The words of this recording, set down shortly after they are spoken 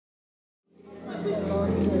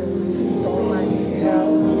to restore my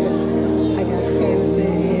health because I got cancer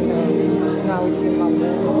and now it's in my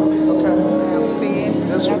bones. So Okay. I'm pain.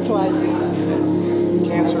 That's why I use this.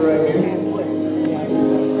 Cancer right here. Cancer. Yeah.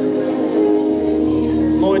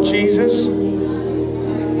 Lord Jesus,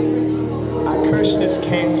 I curse this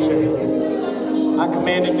cancer. I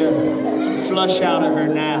command it to flush out of her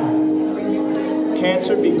now.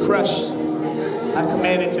 Cancer, be crushed. I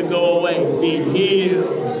command it to go away. Be healed.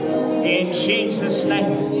 In Jesus'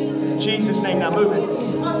 name. In Jesus' name. Now move it.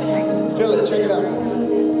 Feel it. Check it out.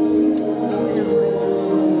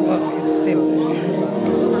 Oh, it's still there.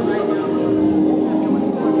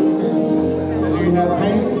 Do you have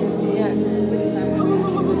pain? Yes.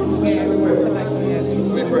 It's like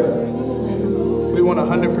we want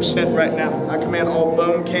 100% right now. I command all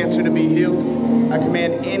bone cancer to be healed. I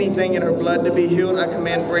command anything in her blood to be healed. I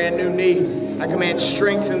command brand new knee. I command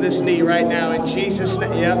strength in this knee right now in Jesus'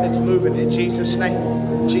 name. Yeah, it's moving in Jesus' name.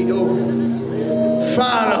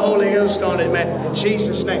 Fire the Holy Ghost on it, man. In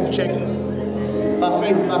Jesus' name. Check it. By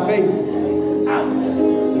faith, by faith.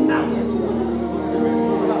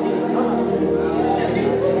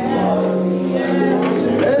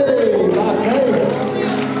 Hey, by faith.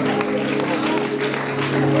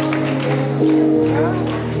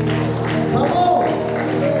 Come on.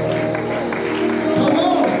 Come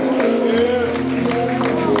on.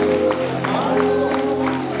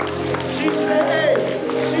 She said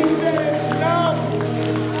it's numb.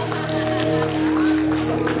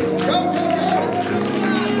 Go, go, go.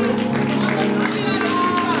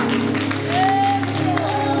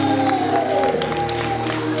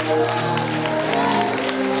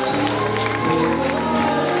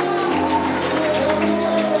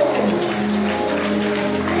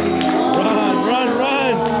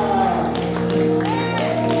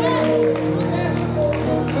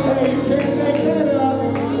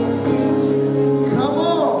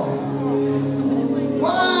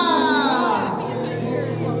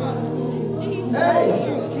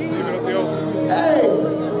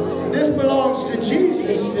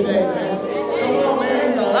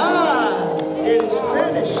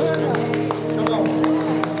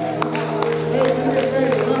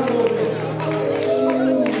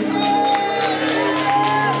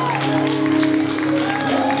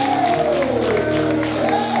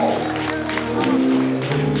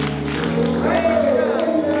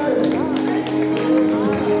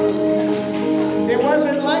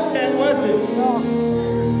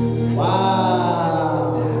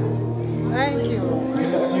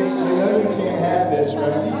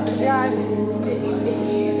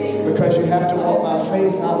 Because you have to walk by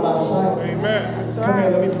faith, not by sight. Amen. Come here,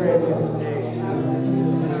 let me pray again.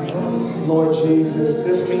 Lord Jesus,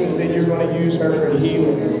 this means that you're going to use her for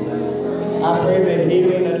healing. I pray the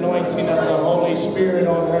healing anointing of the Holy Spirit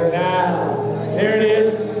on her now. There it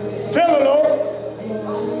is. Fill it, Lord.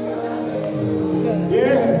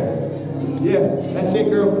 Yeah, that's it,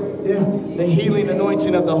 girl. Yeah, the healing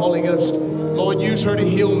anointing of the Holy Ghost. Lord, use her to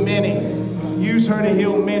heal many. Use her to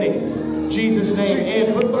heal many. In Jesus' name.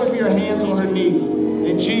 And put both of your hands on her knees.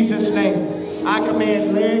 In Jesus' name. I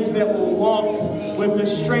command legs that will walk with the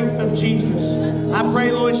strength of Jesus. I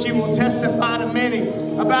pray, Lord, she will testify to many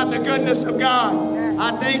about the goodness of God.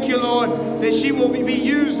 I thank you, Lord, that she will be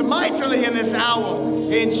used mightily in this hour.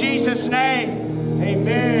 In Jesus' name.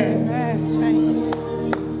 Amen.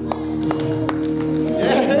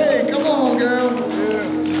 Yeah, hey, come on, girl.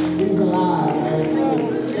 He's alive, man.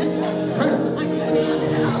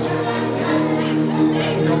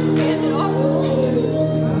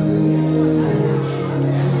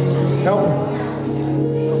 Help her.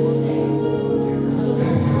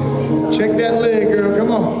 Check that leg, girl.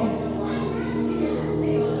 Come on.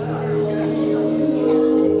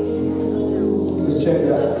 Let's check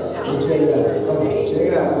it out. Let's check it out. Come on. Check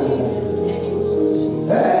it out.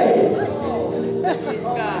 Hey!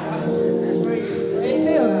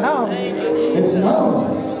 Still no. It's no.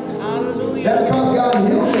 That's because God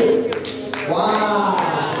healed me. Wow.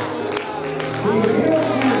 He healed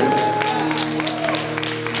you.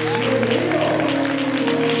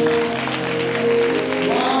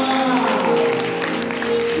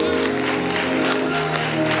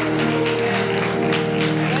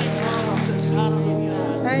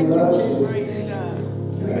 Thank you, Jesus.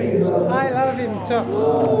 I love him too.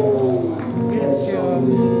 Thank you.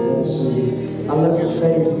 I love your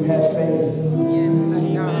faith. You have faith. Yes, I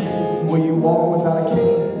know. Will you walk without a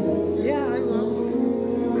cane? Yeah, I will.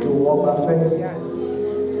 You'll walk by faith? Yes.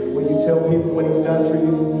 Will you tell people what he's done for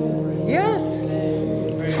you? Yes.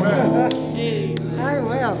 I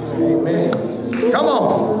will. Amen. Come on.